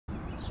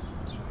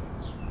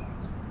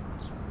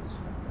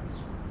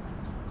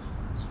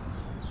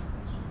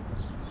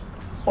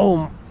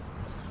Oh,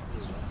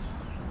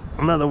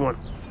 another one.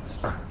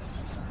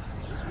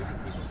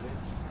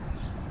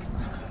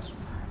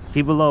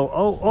 Keep it low.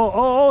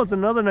 Oh, it's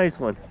another nice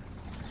one.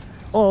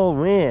 Oh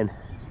man.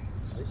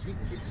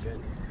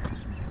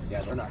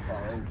 Yeah, they're not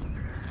far over.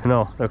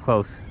 No, they're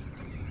close.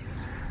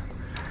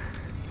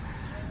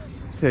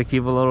 Gotta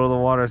keep it low to the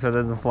water so it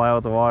doesn't fly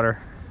out the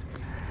water.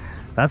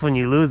 That's when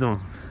you lose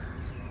them.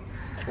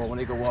 Well, when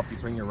they go up, you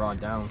bring your rod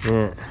down.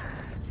 Yeah.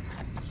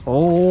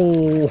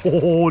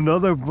 Oh,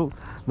 another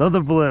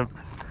blimp.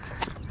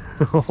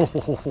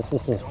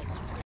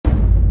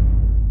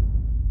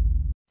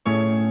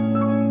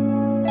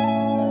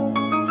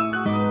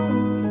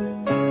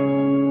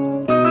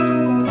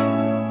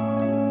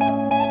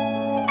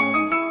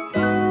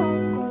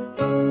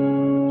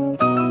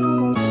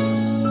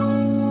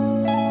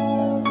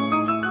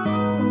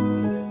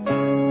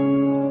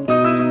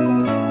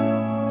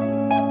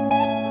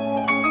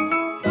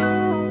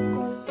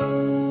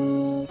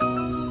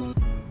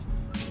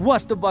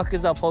 What the buck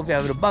is up? Hope you're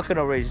having a bucket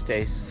outrageous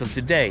day. So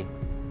today,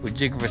 we're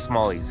jigging for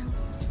smallies.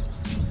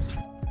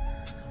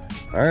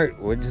 Alright,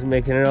 we're just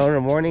making it out in the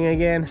morning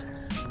again.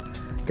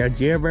 Got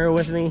Jerry Bear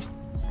with me.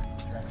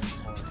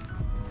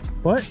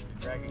 What?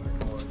 Dragging your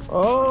cord.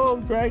 Oh,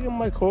 I'm dragging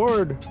my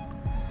cord.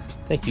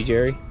 Thank you,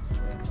 Jerry.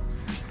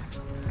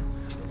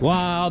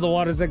 Wow, the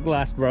water's like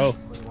glass, bro.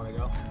 Where do you want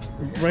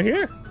to go? Right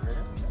here?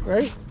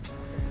 Right?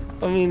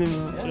 I mean,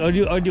 yeah. or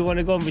do you want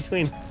to go in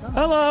between?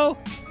 Hello!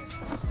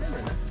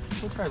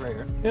 We'll try right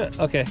here. Yeah,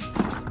 okay.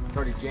 It's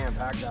already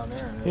jam-packed down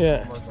there. And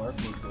Yeah. commercial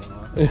airplane's going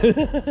on.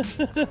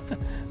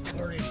 It's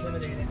already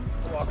intimidating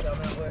to walk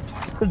down that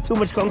way. Too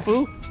much kung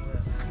fu? Yeah.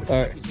 All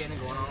right. Going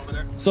on over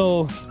there?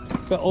 So,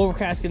 the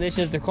overcast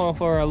conditions, they're calling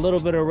for a little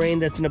bit of rain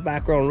that's in the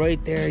background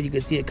right there. You can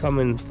see it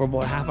coming for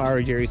about a half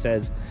hour, Jerry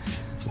says.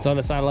 It's on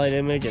the satellite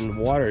image and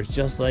water is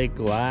just like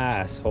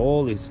glass.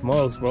 Holy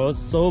smokes, bro. It's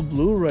so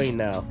blue right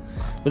now.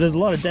 But there's a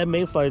lot of dead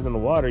mayflies in the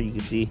water, you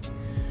can see.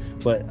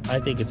 But I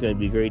think it's going to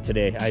be great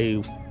today.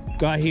 I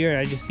got here and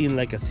I just seen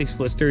like a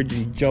 6-foot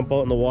sturgeon jump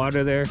out in the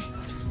water there.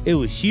 It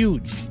was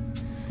huge.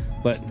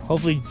 But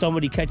hopefully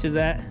somebody catches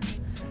that.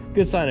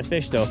 Good sign of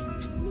fish though.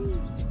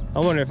 I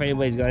wonder if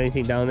anybody's got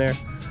anything down there.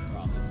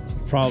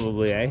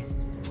 Probably, eh?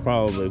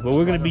 Probably. But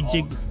we're going to be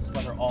jigging. That's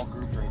why they're all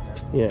grouped right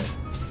there. Yeah.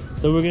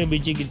 So we're going to be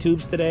jigging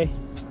tubes today.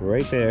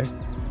 Right there.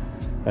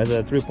 That's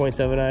a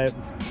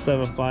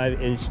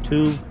 3.75 inch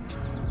tube.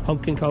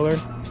 Pumpkin color.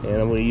 And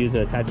I'm going to use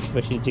a tactical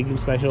fishing jigging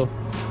special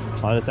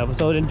on this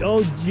episode. And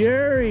oh,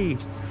 Jerry,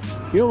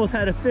 you almost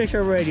had a fish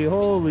already.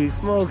 Holy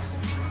smokes.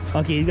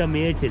 Okay, he's got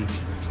me itching.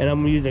 And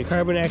I'm going to use a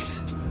Carbon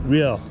X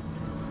reel.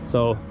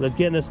 So let's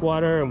get in this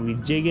water and we'll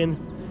be jigging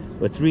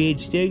with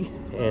 3/8 jig,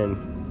 and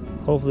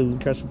hopefully we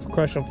can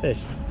crush some fish.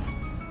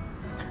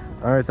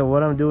 All right, so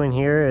what I'm doing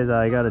here is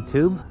I got a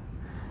tube,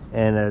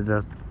 and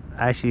there's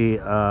actually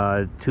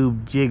a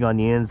tube jig on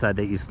the inside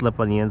that you slip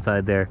on the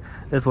inside there.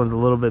 This one's a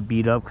little bit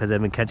beat up because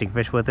I've been catching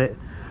fish with it,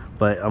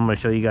 but I'm going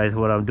to show you guys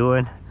what I'm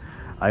doing.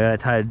 I got it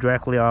tied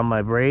directly on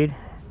my braid,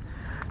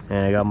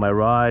 and I got my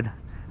rod,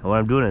 and what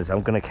I'm doing is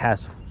I'm going to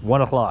cast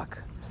 1 o'clock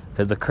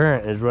because the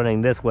current is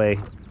running this way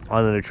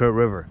on the Detroit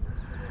River.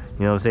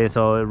 You know what I'm saying?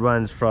 So it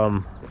runs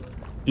from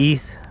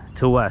east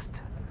to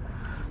west.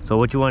 So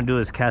what you want to do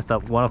is cast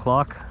up 1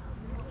 o'clock,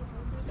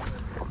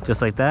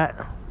 just like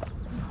that.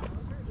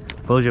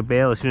 Close your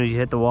bail as soon as you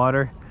hit the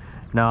water.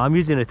 Now I'm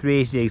using a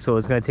 3/8 jig, so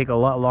it's going to take a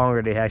lot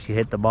longer to actually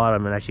hit the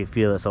bottom and actually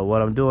feel it. So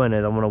what I'm doing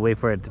is I'm going to wait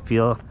for it to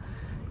feel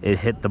it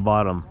hit the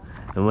bottom,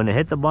 and when it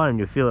hits the bottom,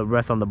 you feel it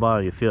rest on the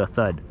bottom, you feel a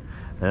thud,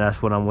 and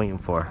that's what I'm waiting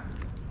for.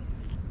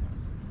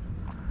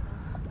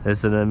 This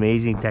is an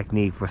amazing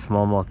technique for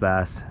smallmouth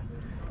bass.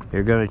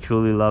 You're going to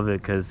truly love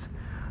it because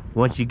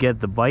once you get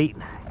the bite,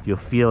 you'll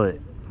feel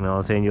it. You know what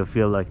I'm saying? You'll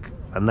feel like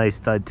a nice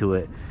thud to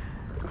it.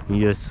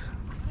 You just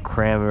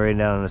cram it right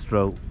down in his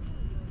throat.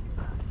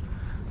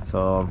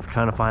 So I'm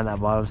trying to find that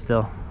bottom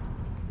still.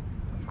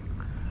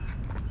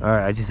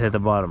 Alright, I just hit the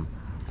bottom.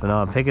 So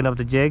now I'm picking up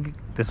the jig.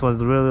 This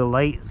one's really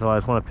light, so I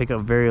just want to pick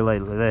up very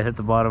light. Let it hit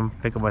the bottom,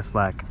 pick up my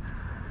slack.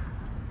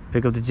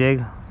 Pick up the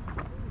jig,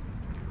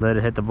 let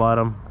it hit the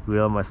bottom,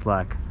 reel my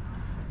slack.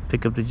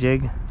 Pick up the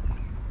jig,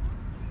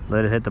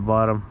 let it hit the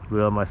bottom,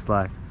 reel my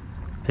slack.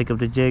 Pick up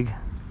the jig,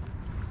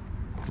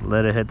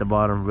 let it hit the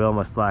bottom, reel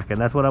my slack. And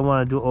that's what I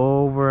want to do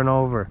over and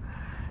over.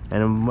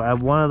 And at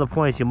one of the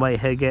points you might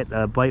get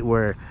a bite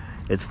where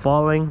it's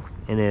falling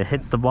and it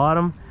hits the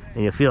bottom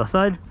and you feel a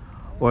thud,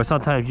 or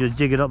sometimes you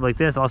jig it up like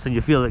this, all of a sudden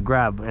you feel it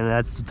grab, and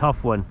that's the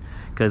tough one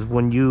because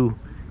when you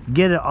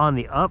get it on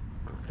the up,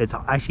 it's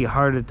actually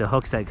harder to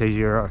hook set because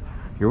your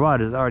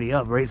rod is already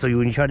up, right? So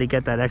when you try to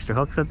get that extra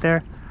hook set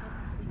there,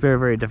 very,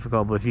 very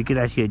difficult. But if you could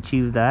actually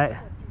achieve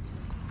that,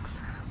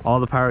 all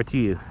the power to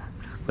you.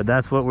 But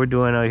that's what we're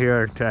doing out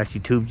here to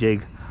actually tube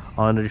jig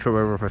on the Detroit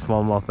River for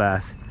smallmouth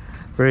bass.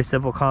 Very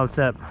simple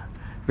concept,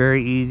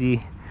 very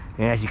easy,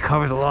 and actually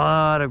covers a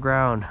lot of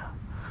ground.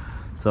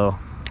 So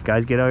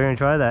guys, get out here and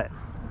try that.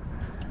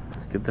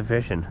 Let's get the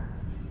fishing.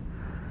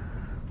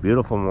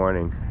 Beautiful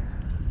morning.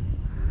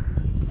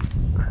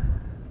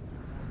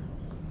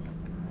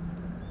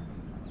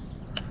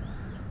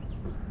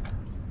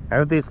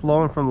 Everything's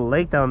flowing from the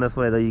lake down this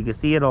way, though. You can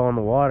see it all in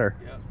the water.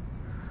 Yep.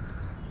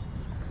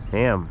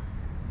 Damn.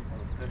 All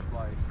the fish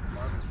flies,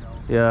 larva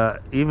shells. Yeah,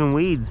 even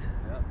weeds.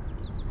 Yep.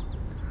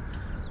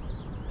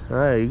 All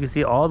right, you can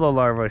see all the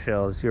larva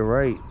shells. You're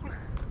right.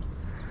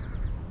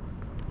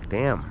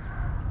 Damn.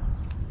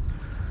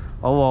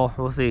 Oh well,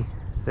 we'll see.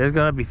 There's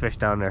gonna be fish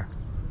down there.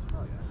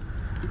 Oh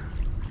yeah.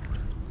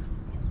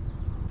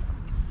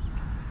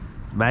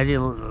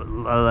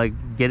 Imagine like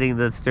getting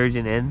the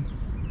sturgeon in.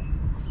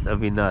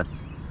 That'd be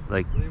nuts.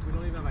 Like, We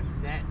don't even have a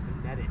net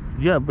to net it.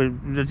 yeah, but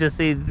just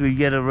say we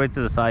get it right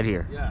to the side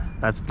here. Yeah.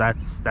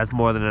 That's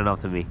more than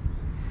enough to me.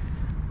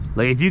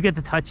 Like, if you get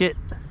to touch it,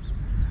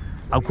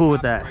 I'm cool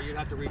with that. You'd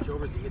have to reach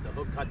over so you get the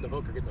hook, cut the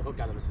hook, or get the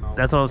hook out of its mouth.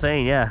 That's what I'm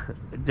saying. Yeah,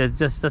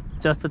 just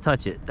to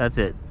touch it. That's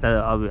it.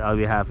 I'll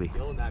be happy.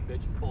 Killing that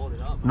bitch and pulling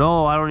it up.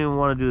 No, I don't even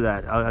want to do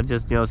that. I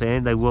just, you know what I'm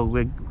saying? Like,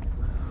 we'll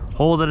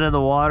hold it in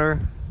the water.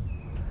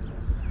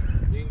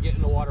 You can get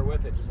in the water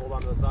with it. Just hold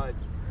on to the side.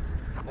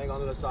 Hang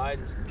on to the side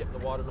and just get in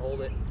the water and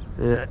hold it.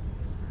 Yeah.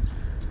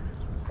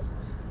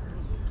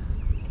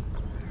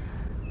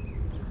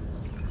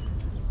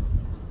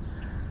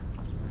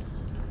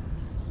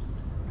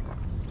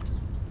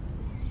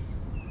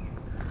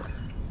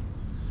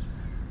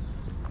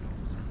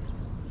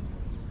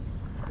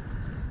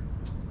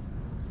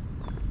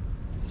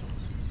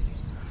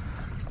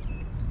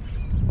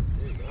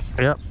 There you go.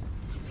 Yep.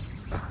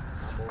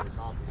 Hop over the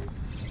top of it.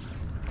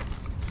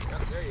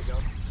 Yep, there you go.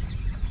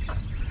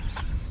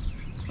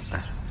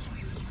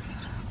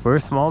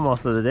 First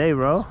smallmouth of the day,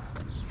 bro. Where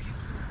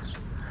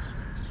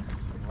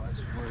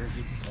is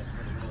he?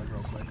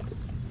 Real quick.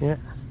 Yeah.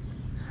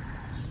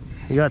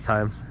 You got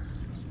time.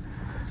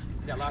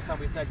 Yeah, last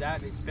time we said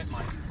that, and he spit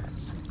mine.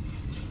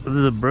 This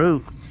is a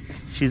brute.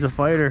 She's a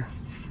fighter.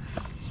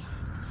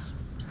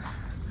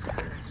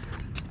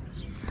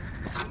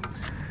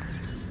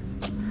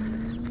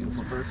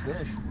 Beautiful first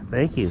fish.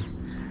 Thank you.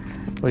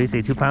 What do you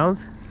say, 2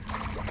 pounds?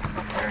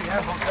 Yeah,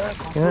 about that.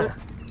 Yeah.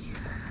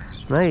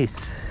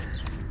 Nice.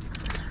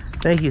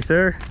 Thank you,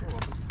 sir.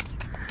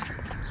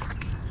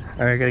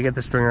 All right, gotta get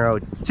the stringer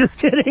out. Just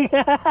kidding.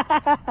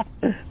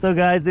 So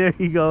guys, there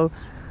you go.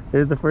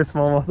 There's the first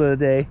smallmouth of the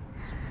day.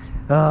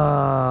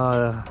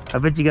 I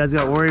bet you guys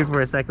got worried for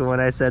a second when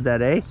I said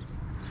that, eh?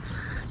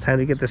 Time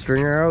to get the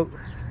stringer out.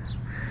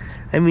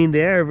 I mean,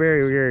 they are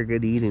very, very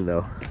good eating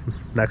though.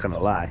 Not gonna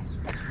lie.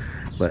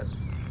 But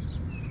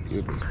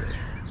Beautiful fish.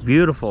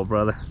 beautiful,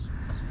 brother.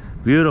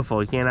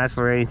 Beautiful. You can't ask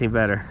for anything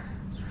better.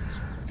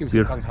 Give me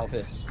some kung pao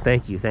fist.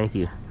 Thank you, thank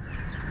you.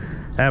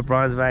 That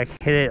bronzeback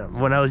hit it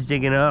when I was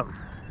jigging up.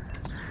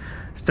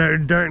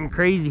 Started darting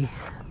crazy.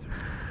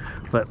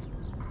 But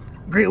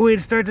great way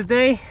to start the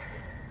day.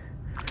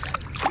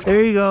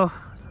 There you go.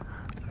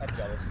 I'm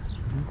jealous.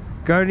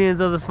 Guardians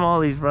of the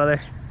smallies,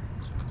 brother.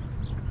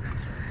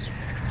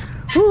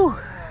 Whew.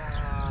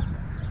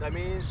 That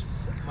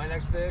means my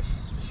next fish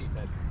is a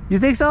sheephead. You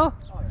think so?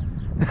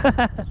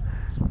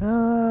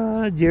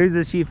 Oh yeah. Jerry's the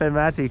sheephead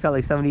master. He caught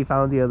like 70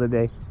 pounds the other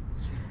day.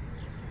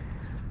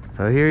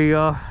 So here you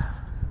go.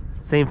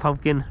 Same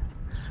pumpkin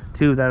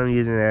tube that I'm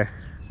using there.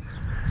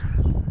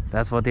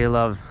 That's what they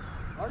love.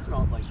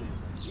 Largemouth like this,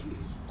 like jeez.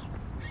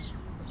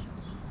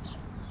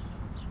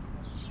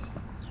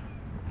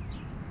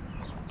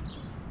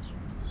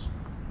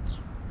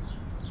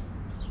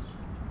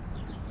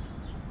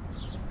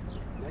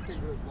 That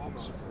could do a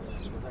smallmouth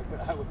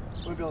because I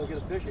wouldn't be able to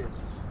get a fish in.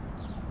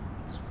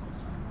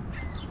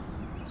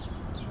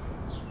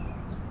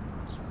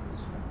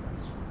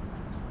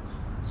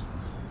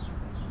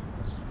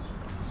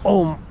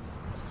 Oh,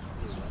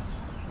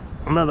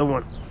 another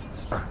one.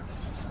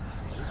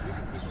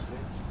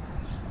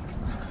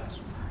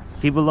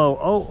 Keep it low.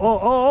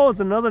 Oh,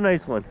 it's another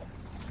nice one.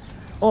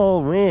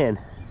 Oh man.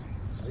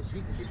 At least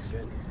you can keep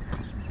it in.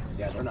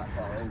 Yeah, they're not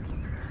far in.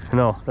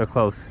 No, they're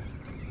close.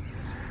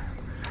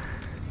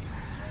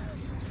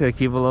 Gotta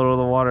keep it low to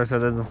the water so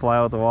it doesn't fly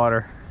out the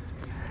water.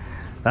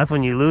 That's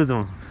when you lose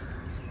them.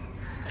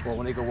 Well,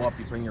 when they go up,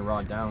 you bring your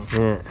rod down.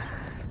 Yeah.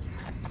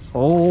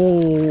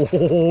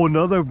 Oh,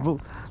 another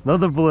blimp.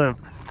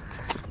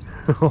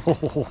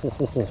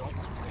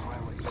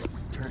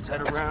 Turn its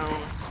head around.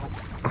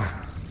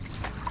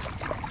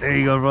 There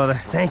you go, brother.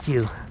 Thank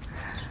you.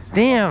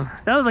 Damn,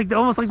 that was like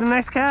almost like the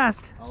next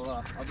cast.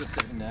 I'll just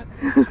sit in that.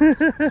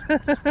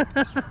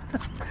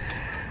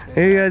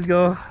 Here you guys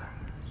go.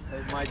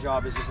 My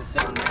job is just to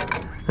sit in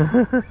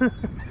there.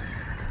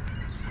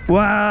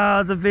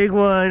 Wow, it's a big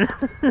one.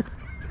 You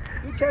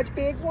catch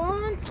big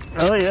one?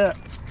 Oh yeah.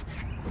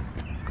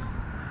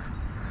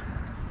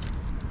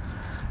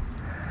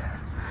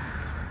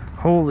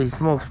 Holy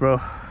smokes, bro.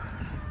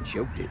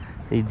 Choked it.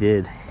 He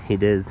did.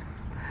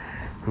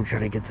 I'm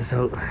trying to get this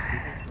out.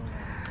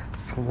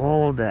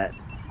 Swallowed that.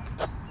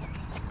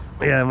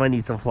 Yeah, I might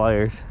need some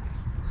flyers.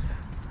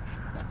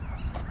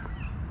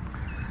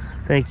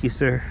 Thank you,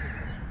 sir.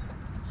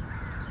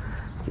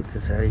 Get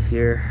this out of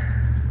here.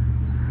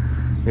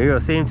 There you go,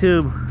 same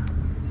tube.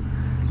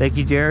 Thank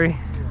you, Jerry.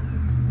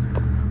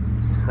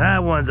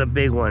 That one's a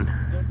big one.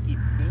 Don't keep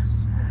fish.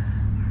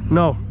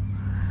 No,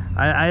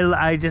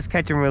 I just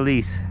catch and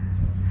release.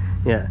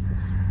 Yeah.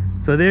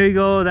 So there you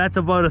go. That's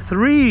about a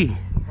 3.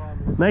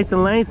 Nice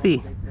and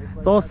lengthy.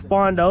 It's all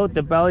spawned out.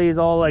 The belly is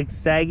all like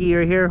saggy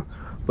right here,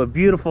 but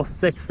beautiful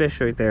thick fish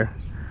right there.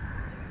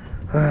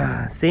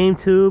 Same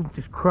tube,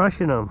 just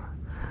crushing them.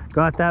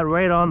 Got that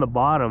right on the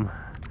bottom.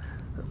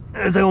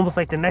 It's like almost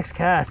like the next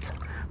cast.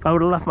 If I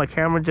would have left my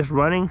camera just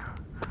running.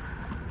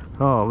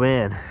 Oh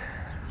man.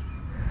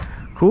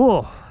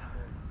 Cool.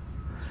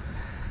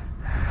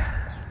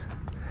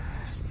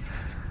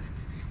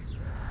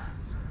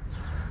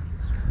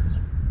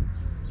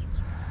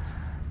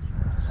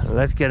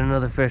 Let's get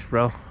another fish,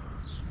 bro.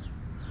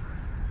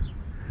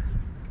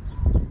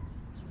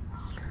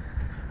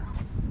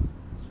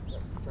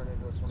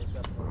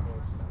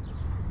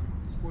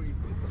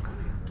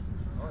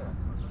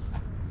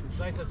 It's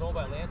nice that it's owned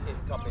by a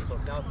landscaping company, so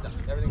now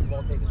everything's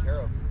well taken care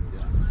of.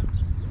 Yeah.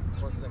 The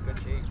horse is in good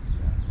shape.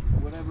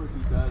 Whatever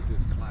he does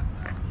is flat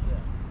now. Yeah.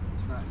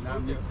 It's not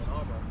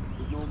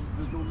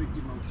there's no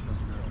Mickey Mouse stuff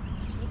there.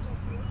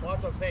 Well,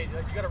 that's what I'm saying.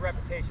 Like, you got a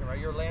reputation, right?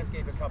 You're a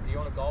landscaping company. You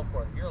own a golf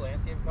course. If you're a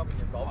landscaping company,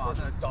 your golf course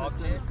is dog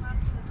shit. Well,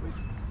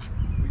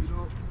 you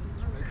know,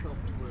 I tell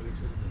people that if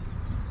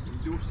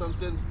you do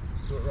something,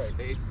 Do it right.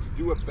 to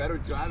do a better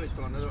job, it's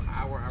another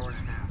hour, hour and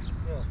a half.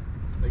 Yeah.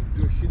 Like,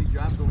 do a shitty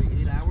job, it's only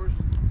 8 hours.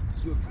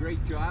 Do a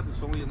great job,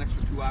 it's only an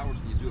extra 2 hours,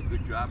 and you do a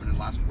good job, and it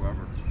lasts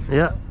forever.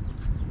 Yeah.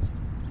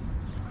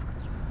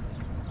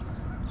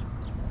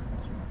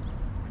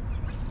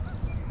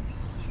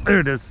 There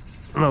it is.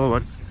 Another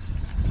one.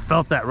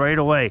 Felt that right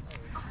away.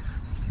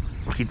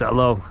 Keep that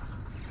low.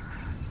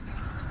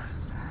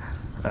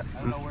 I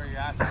don't know where you're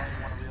at, so I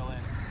don't want to reel in.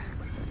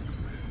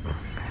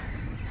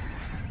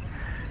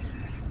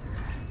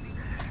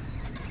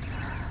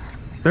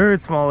 Third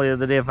smallie of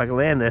the day if I can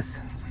land this.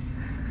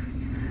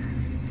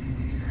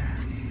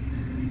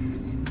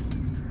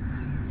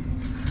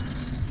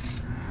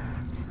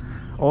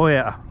 Oh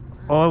yeah.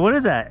 Oh, what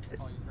is that?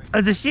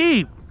 It's a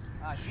sheep.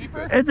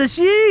 Sheeper? It's a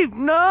sheep.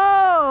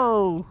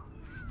 No.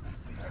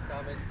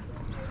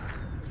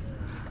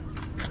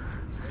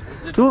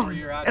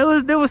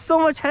 There was so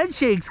much head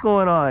shakes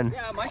going on.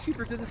 Yeah, my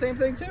sheepers did the same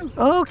thing too.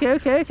 Oh,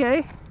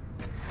 okay.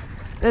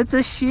 It's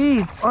a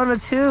sheep on a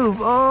tube.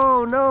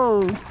 Oh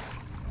no.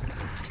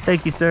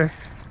 Thank you, sir.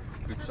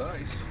 Good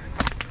size.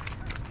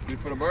 Good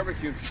for the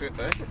barbecue shit,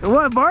 eh?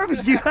 What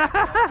barbecue?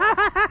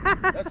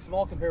 That's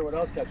small compared to what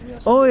I was catching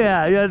yesterday. Oh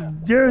yeah.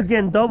 Jared's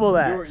getting double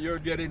that. You're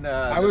getting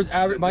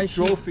my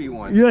trophy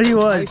ones. Yeah, he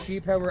My was.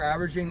 sheep were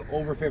averaging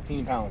over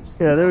 15 pounds.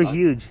 Yeah, they were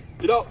huge.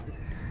 You know,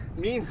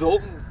 me and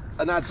Zoltan,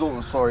 not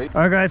Zoltan, sorry.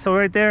 All right, guys. So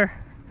right there,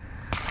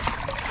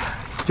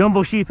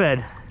 jumbo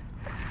sheephead.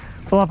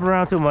 Flopping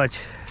around too much.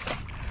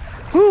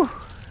 Whew.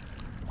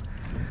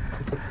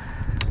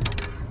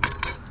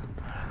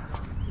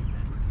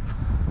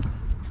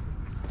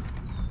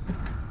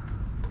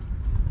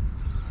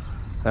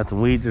 Got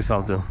some weeds or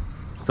something.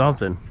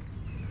 Something.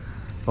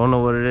 Don't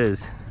know what it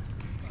is.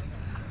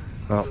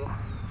 Oh.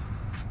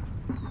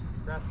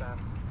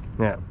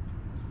 Yeah.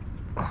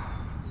 So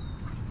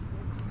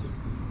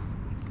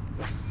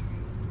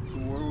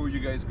where will you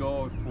guys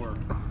go for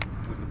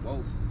with the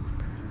boat?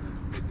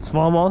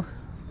 Smallmouth?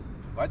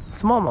 What?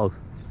 Smallmouth.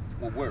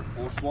 Well, where?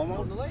 For smallmouth?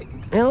 On the lake.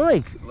 In the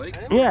lake. Lake?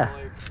 Yeah.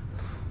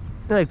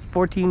 They're like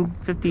 14,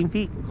 15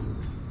 feet.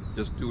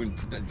 Just doing.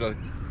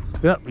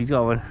 Yep, he's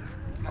got one.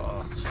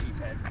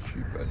 Sheephead.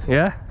 Sheephead.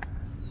 Yeah? I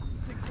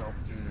think so.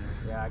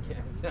 Yeah, I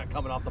can't. It's not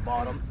coming off the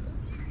bottom.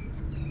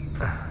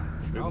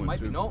 No, it might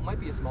be. No, it might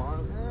be a small.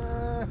 This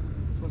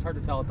one's hard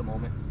to tell at the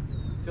moment.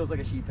 Feels like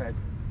a sheephead.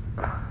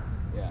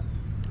 Yeah.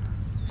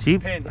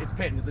 Sheep? Pinned. It's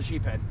pinned. It's a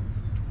sheephead.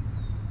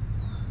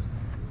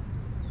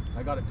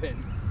 I got it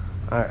pinned.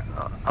 All right,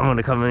 I'm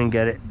gonna come in and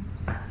get it.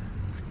 Oh yeah,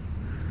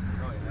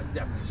 that's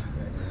definitely a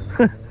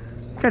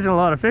sheephead. Catching a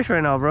lot of fish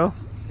right now, bro.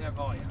 Yeah,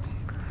 oh yeah.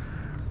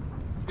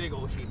 Big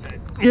old sheephead.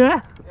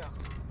 Yeah?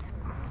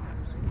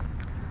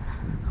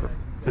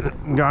 Yeah.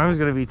 Your arm's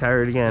gonna be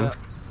tired again. Yeah.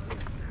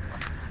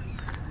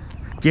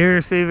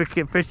 Jared's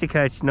favorite fish to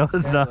catch. No,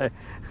 it's not.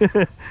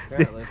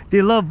 Apparently.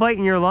 They love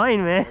biting your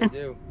line, man. I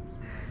do.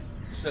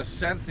 It's a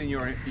scent in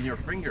your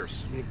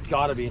fingers. It's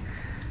gotta be.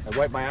 I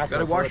wipe my ass. You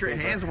gotta wash your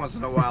hands once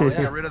in a while and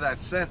get rid of that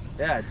scent.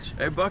 Yeah.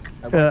 Hey, Buck?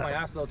 I wipe my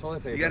ass with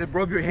toilet paper. You gotta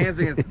rub your hands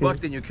against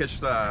Buck, then you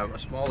catch a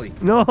smallie.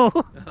 No.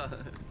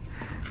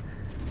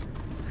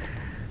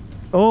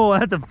 Oh,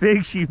 that's a big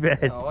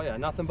sheephead. Oh yeah,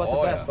 nothing but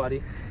the best,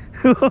 buddy.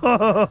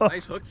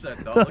 Nice hook set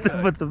though. Look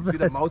at But that. the See the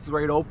best. mouth's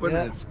right open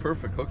Yeah. and it's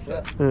perfect hook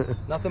set.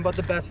 Nothing but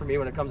the best for me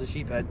when it comes to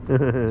sheephead.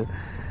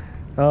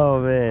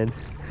 Oh man.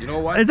 You know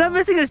what? Is that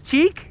missing his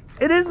cheek?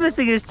 It is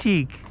missing his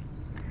cheek.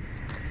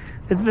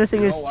 It's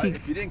missing You his know what? cheek.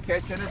 If you didn't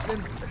catch anything,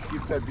 a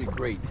sheephead be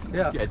great.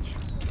 Yeah. Catch.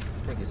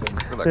 Thank you, sir.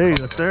 There you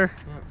go, sir.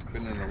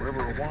 Been in the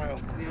river a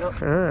while. Yep.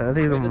 I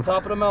think Right at the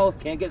top of the mouth.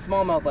 Can't get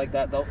smallmouth like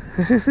that though.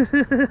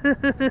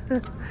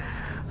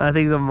 I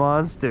think he's a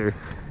monster.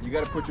 You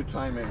gotta put your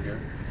time in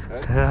here.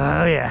 Okay?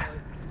 Oh yeah.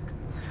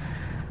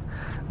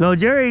 No,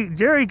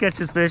 Jerry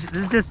catches fish.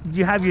 This is just,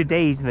 you have your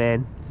days,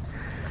 man.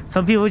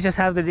 Some people just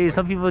have the days.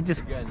 Some people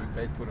just. Again, you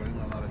guys put in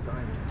a lot of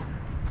time.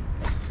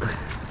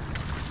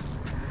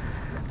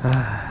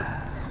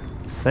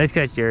 Nice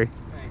catch, Jerry.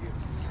 Thank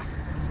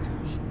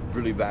you.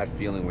 Really bad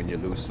feeling when you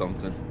lose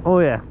something. Oh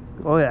yeah,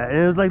 oh yeah. And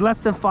it was like less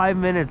than 5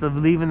 minutes of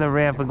leaving the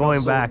ramp and going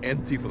so back.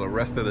 Empty for the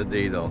rest of the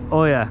day, though.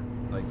 Oh yeah,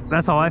 Like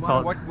that's how I no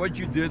felt. matter what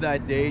you did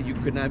that day, you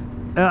could not.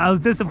 I was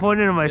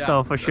disappointed in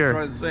myself for That's sure.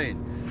 what I'm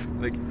saying.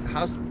 Like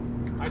how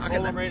I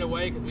told him right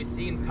away because we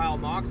seen Kyle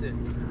Moxon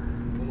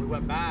when we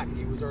went back.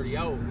 He was already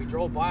out. We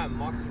drove by him.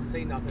 Moxon didn't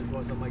say nothing to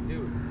us. I'm like,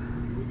 dude,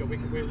 we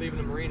were leaving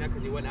the marina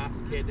because he went and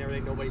asked the kid and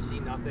everything. Nobody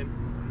seen nothing.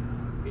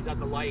 He's at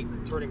the light,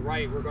 turning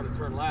right. We're going to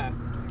turn left.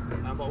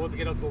 But we'll have to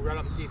get out to go right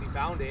up and see if he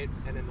found it.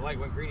 And then the light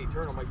went green. He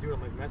turned. I'm like, dude,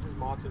 message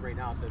Moxon right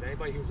now. I said,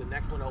 anybody, he was the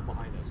next one out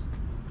behind us.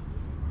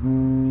 Sure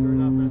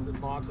enough, message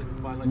Moxon and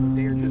find like a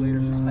day or two later.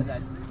 had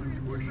that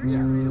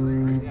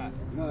feeling. Yeah.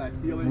 You know that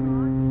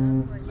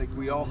feeling like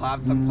we all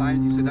have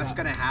sometimes. You said that's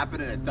gonna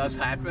happen, and it does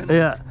happen.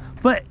 Yeah,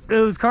 but it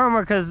was karma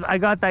because I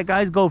got that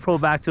guy's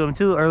GoPro back to him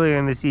too earlier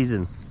in the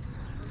season.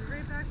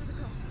 Right back with the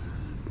call.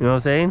 You know what I'm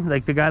saying?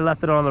 Like the guy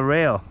left it on the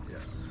rail. Yeah.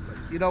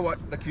 You know what?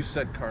 Like you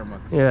said,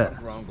 karma. Yeah. What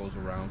goes around goes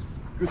around.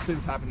 Good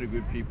things happen to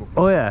good people.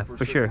 Oh yeah, for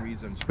for certain sure.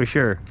 reasons. For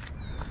sure.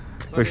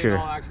 For sure. In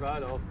all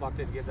actuality, though, if Buck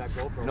didn't give that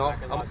GoPro No,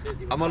 back and lost his,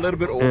 he was I'm a little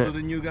bit fine. older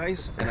than you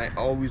guys, and I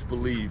always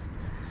believe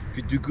if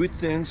you do good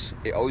things,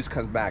 it always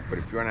comes back. But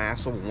if you're an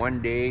asshole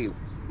one day, it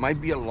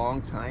might be a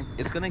long time,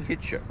 it's gonna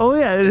hit you. Oh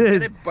yeah, it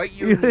It's is. gonna bite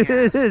you in the ass.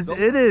 It is.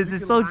 Don't- It is. you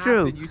It's can so laugh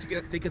true. and you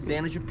can take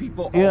advantage of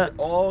people Yeah.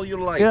 all your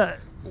life. Yeah.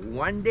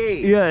 One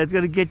day, Yeah, it's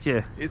gonna get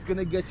you. it's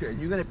gonna get you, and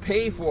you're gonna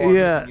pay for everything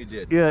Yeah. you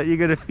did. Yeah, you're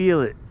gonna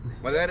feel it.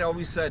 My dad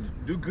always said,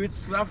 do good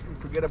stuff and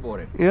forget about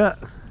it. Yeah,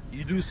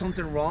 You do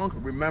something wrong,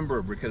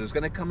 remember, because it's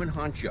gonna come and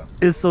haunt you.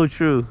 it's so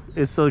true.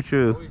 It's so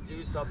true. Always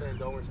do something and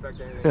don't respect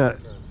anything. Yeah. in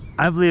return.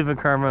 I believe in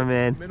karma,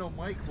 man. Minnow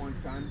Mike one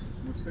time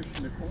was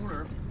fishing the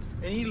corner,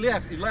 and he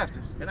left, and I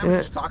was Yeah.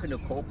 just talking to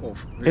Coco.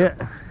 Yeah.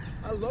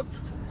 I looked,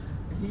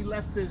 and he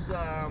left his,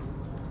 I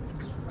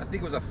think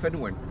it was a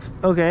Finwin,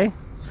 Okay.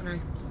 and I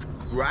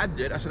grabbed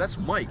it. I said, that's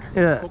Mike.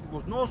 Yeah. Coco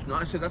goes, no, it's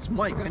not. I said, that's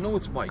Mike. I know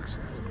it's Mike's.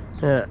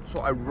 Yeah.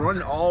 So I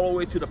run all the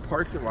way to the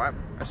parking lot.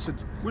 I said,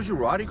 where's your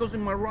rod? He goes,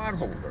 in my rod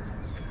holder.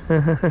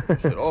 I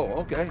said, oh,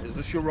 okay. Is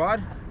this your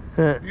rod?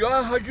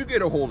 Yeah, how'd you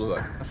get a hold of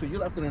it? I said, you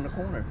left it in the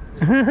corner.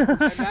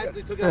 I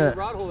actually took it out of the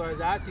rod holder. I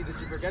was asking you,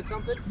 did you forget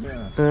something?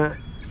 Yeah.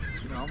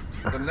 You know,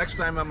 the next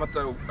time I'm at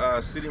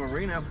the city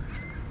marina,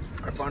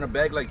 I found a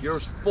bag like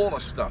yours full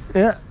of stuff.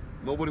 Yeah.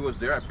 Nobody was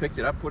there. I picked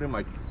it up, put it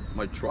in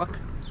my truck.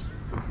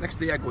 Next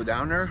day I go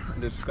down there,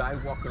 and this guy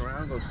walking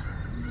around goes,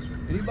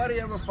 anybody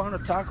ever found a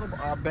taco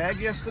bag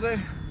yesterday?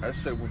 I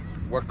said,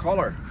 what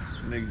color?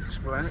 And they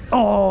explained it.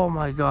 Oh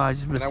my God,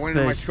 just And missed I the went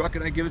in my fish. truck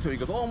and I give it to him. He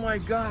goes, oh my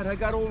God, I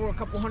got over a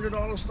couple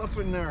 $100 stuff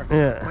in there.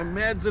 Yeah. My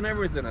meds and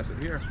everything. I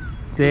said, here.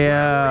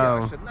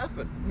 Damn. I said,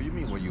 nothing. What do you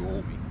mean, what you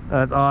owe me?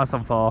 That's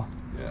awesome, Paul.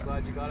 Yeah.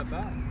 Glad you got it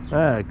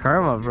back.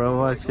 Karma, bro.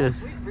 Watch Oh, this.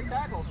 sweet, free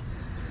tackle.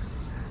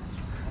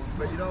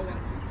 But you know what?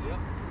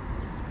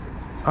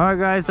 All right,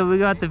 guys. So we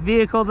got the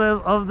vehicle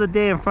of the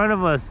day in front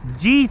of us.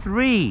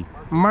 G3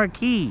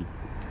 Marquis.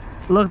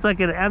 Looks like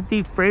an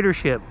empty freighter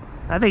ship.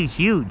 I think it's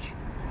huge.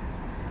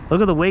 Look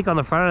at the wake on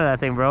the front of that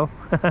thing, bro.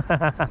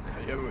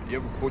 You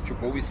ever put your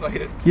boat beside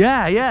it?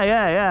 Yeah.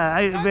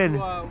 I've Back been.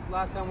 to,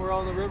 last time we were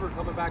on the river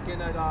coming back in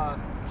at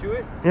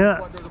Jewett. Yeah.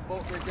 There's a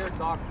boat right there,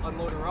 dock,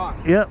 unloading rock.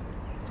 Yep.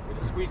 We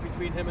just squeeze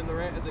between him and the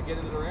ramp to get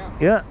into the ramp.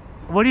 Yeah.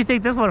 What do you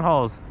think this one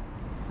hauls?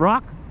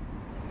 Rock?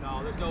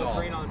 No, there's no No.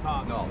 crane on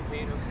top. No.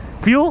 Container.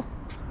 Fuel?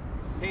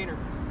 Container.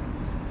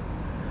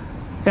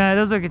 Yeah,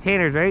 those are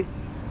containers, right?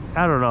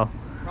 I don't know.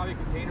 Probably a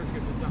container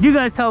ship. You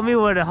guys tell me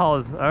what it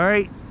hauls, all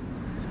right?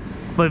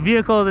 But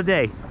vehicle of the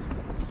day.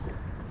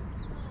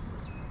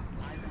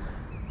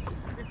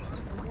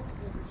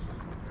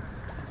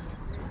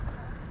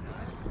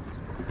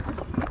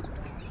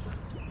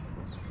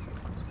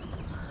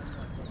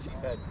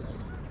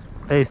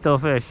 Hey, still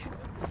fish.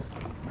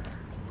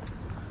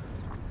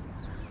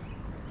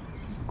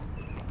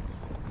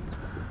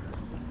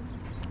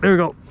 There we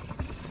go.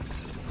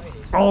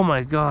 Oh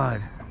my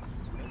God.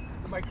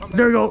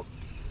 There we go.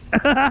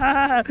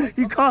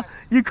 You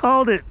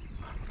called it.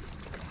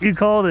 You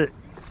called it.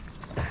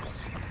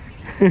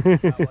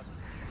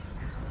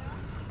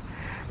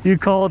 You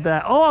called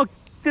that. Oh,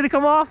 did it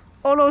come off?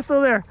 Oh no, it's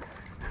still there.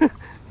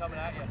 Coming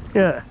at you.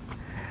 Yeah.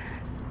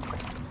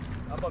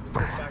 I'm about to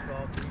switch back to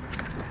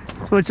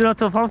all. Switch it up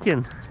to a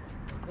pumpkin.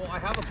 Well, I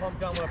have a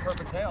pumpkin with a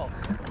perfect tail.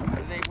 It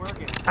ain't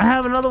working. I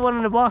have another one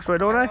in the box, right?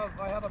 Don't I?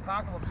 I have a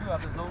pack of them too. I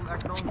have the Zone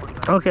X Zone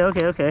one. Okay.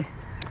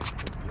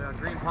 The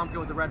green pumpkin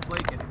with the red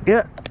flake in it.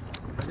 Yeah.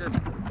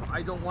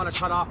 I don't want to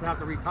cut off and have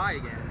to retie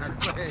again.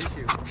 That's my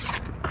issue.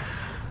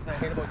 So I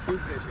hate about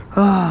tube fishing.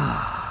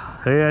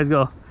 There you guys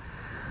go.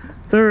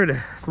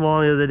 Third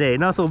smallie of the day.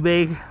 Not so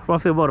big,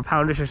 roughly about a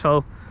poundish or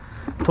so.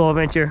 12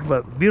 incher,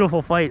 but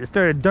beautiful fight. It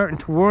started darting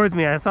towards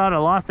me. I thought I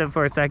lost it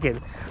for a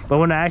second, but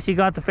when I actually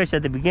got the fish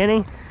at the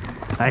beginning,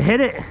 I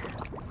hit it,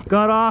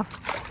 got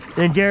off.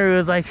 Then Jerry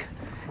was like,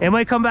 It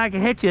might come back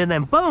and hit you, and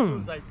then boom.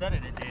 As soon as I said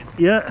it, it did.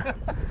 Yeah.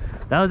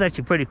 That was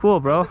actually pretty cool,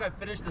 bro. I think I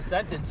finished the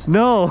sentence.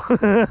 No.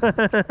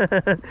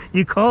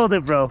 You called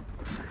it, bro.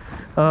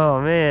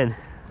 Oh, man.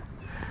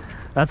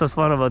 That's what's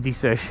fun about these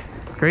fish.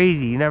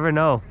 Crazy, you never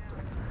know.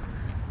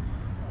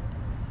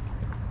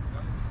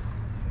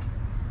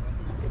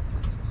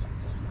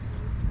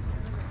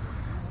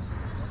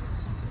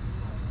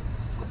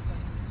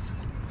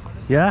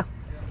 Yeah?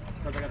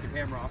 Because I got the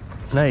camera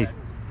off. Nice.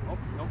 Oh,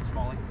 nope,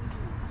 smallie.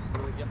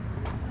 Really, yep.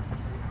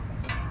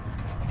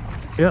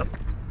 Yep.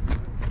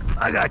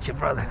 I got you,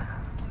 brother.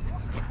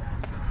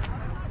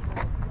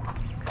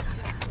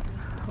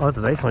 Oh, that's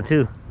a nice one,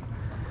 too.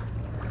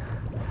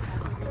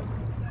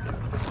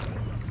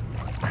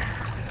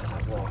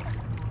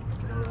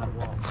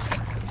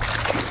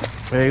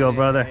 There you go,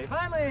 brother. Hey,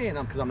 finally!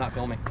 Because I'm not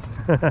filming.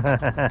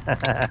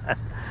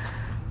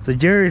 So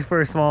Jerry's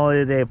first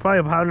smallie of the day, probably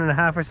a pound and a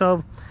half or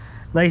so.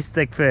 Nice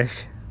thick fish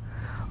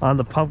on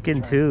the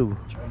pumpkin tube.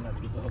 Try not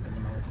to get the hook in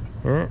the mouth.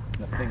 Yeah.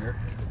 The finger.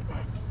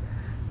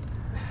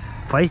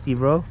 Feisty,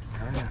 bro. Oh,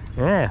 yeah.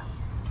 Yeah.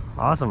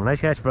 Awesome.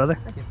 Nice catch, brother.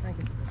 Thank you, thank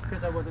you.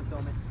 Because I wasn't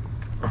filming.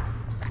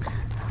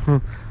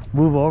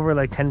 Move over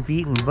like 10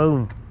 feet and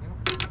boom.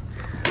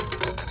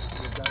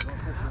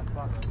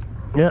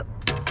 Yep.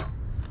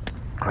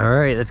 All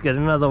right, let's get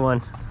another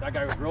one. That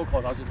guy was real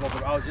close. I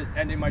was just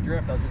ending my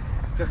drift. I was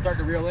just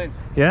starting to reel in.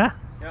 Yeah?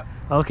 Yeah.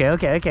 Okay,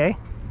 okay, okay.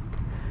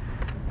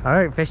 All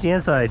right, fish the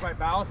inside. My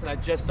balance, and I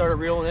just started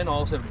reeling in.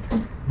 All of a sudden.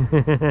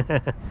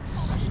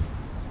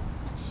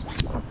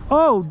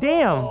 Oh,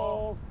 damn.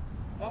 Oh,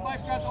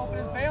 somebody forgot to open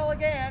his bail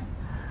again.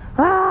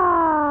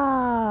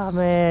 Ah,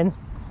 man.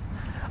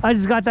 I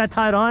just got that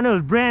tied on. It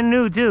was brand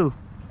new, too.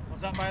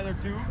 Was that my other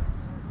two?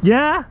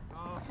 Yeah?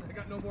 I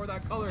got no more of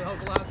that color. That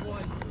was the last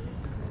one.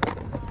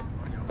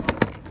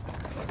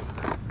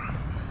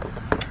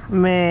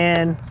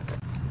 Man.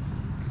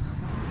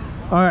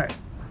 All right,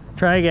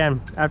 try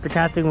again. After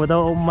casting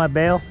without opening my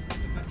bail.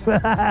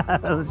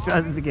 Let's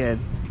try this again.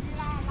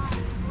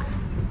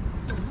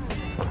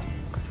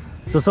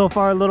 So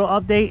far a little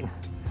update.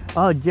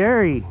 Oh,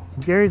 Jerry's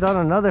on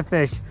another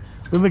fish.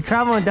 We've been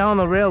traveling down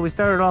the rail. We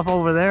started off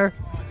over there.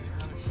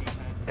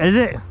 Is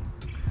it?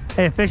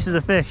 Hey, a fish is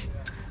a fish.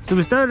 So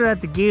we started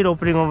at the gate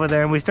opening over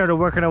there, and we started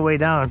working our way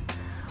down.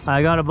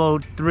 I got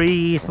about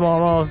 3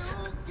 smallmouths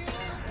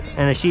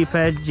and a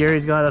sheephead.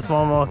 Jerry's got a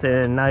smallmouth,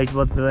 and now he's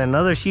about to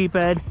another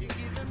sheephead.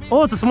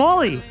 Oh, it's a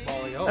smallie.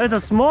 Oh. That's a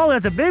smallie.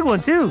 That's a big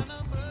one too.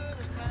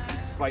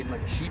 Fighting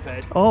like a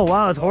sheephead. Oh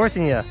wow, it's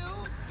horsing you.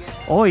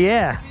 Oh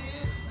yeah.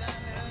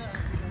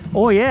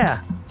 Oh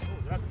yeah.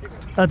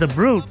 That's a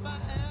brute.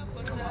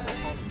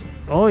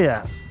 Oh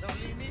yeah.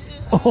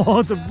 Oh,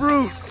 it's a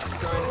brute.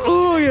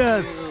 Oh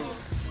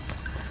yes.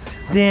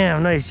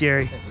 Damn, nice,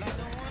 Jerry.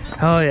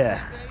 Oh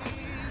yeah.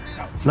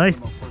 Nice,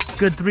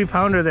 good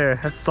 3-pounder there.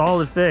 That's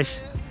solid fish.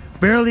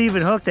 Barely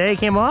even hooked, eh?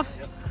 Came off?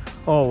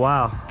 Oh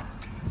wow.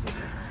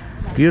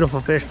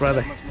 Beautiful fish,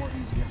 brother.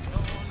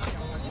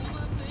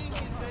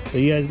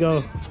 There you guys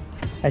go.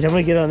 Actually, I'm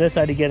gonna get on this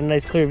side to get a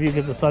nice clear view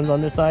because the sun's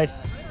on this side.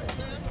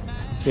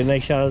 Get a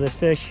nice shot of this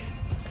fish.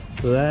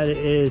 So that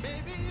is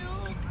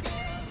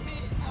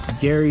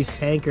Jerry's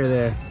tanker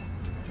there.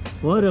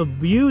 What a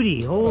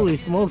beauty. Holy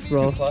smokes,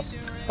 bro. 2+.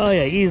 Oh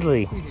yeah,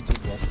 easily. Easy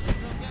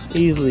 2+.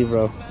 Easily,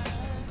 bro.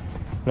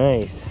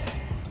 Nice.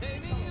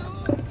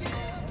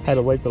 Had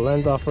to wipe the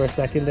lens off for a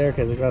second there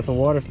because I got some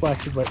water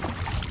splashes, but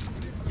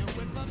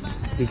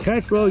good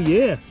catch, bro.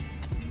 Yeah.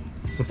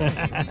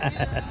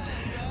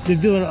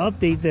 Just doing an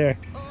update there.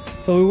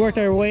 So we worked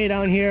our way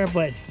down here,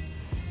 but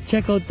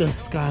check out the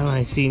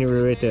skyline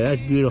scenery right there.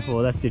 That's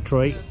beautiful. That's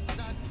Detroit.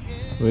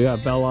 We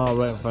got Belle Isle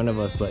right in front of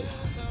us, but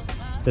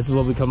this is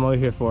what we come out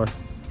here for.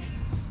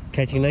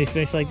 Catching nice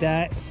fish like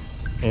that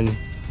and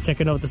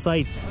checking out the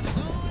sights.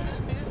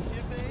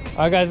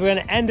 All right, guys, we're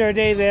gonna end our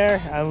day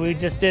there. We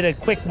just did a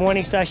quick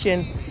morning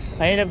session.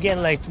 I ended up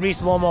getting like 3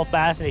 smallmouth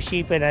bass and a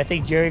sheephead, and I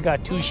think Jerry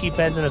got 2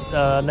 sheepheads and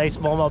a nice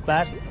smallmouth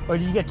bass. Or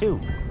did you get 2?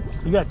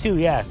 You got 2,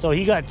 yeah. So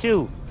he got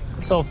 2.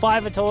 So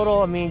 5 in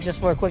total. I mean, just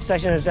for a quick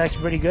session, it's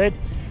actually pretty good.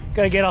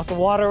 Gotta get off the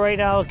water right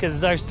now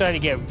because it's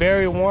starting to get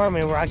very warm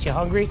and we're actually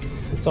hungry.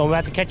 So I'm gonna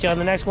have to catch you on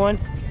the next one.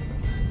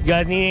 You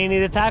guys need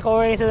any of the tackle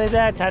or anything like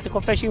that,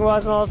 tactical fishing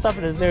rods and all that stuff,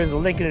 and there's a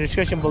link in the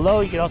description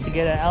below. You can also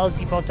get an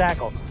LSC Pro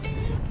tackle.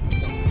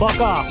 Fuck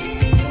off.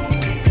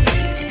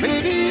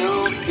 Baby,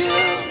 you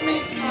give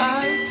me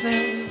ice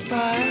and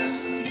fire.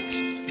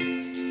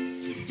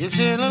 You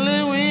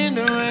chilling when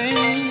the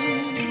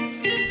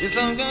rain. You're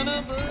some kind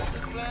of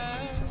butterfly.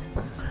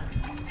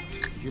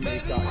 You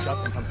make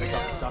Justin come pick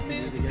up the stuff you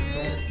need to get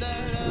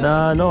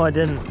sold? No, I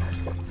didn't.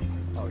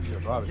 Oh, you should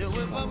have brought it.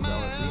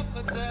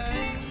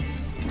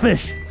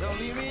 Fish. Don't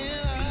leave me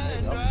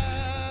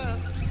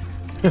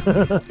Baby, you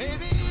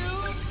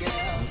give me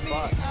ice and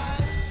fire.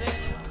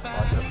 I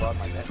should have brought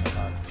my net.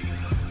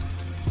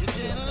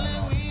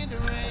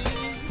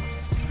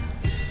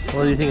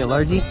 What do you think, a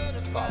largie?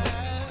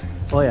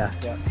 Oh yeah.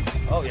 Yeah.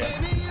 Oh yeah.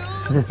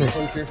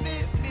 Poacher.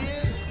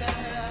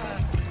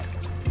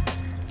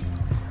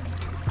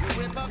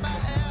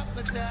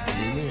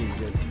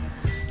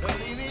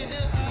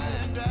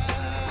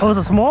 Oh, it's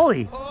a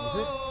smallie.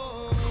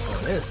 Oh,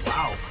 it is.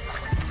 Wow.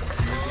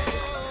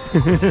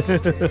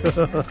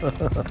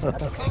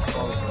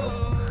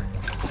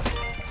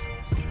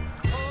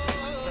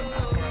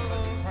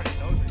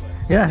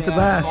 Yeah, it's a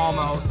bass.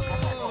 Smallmouth.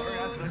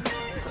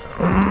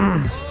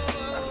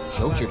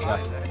 Choked your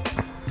chatter.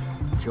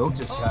 Choked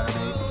his chatter,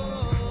 mate.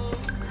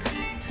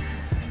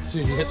 As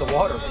soon as you hit the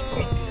water.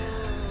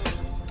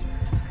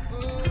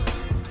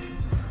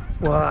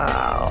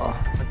 Wow.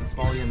 Like a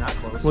smallie in that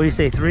close. What do you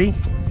say, 3?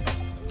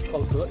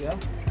 Close to it, yeah.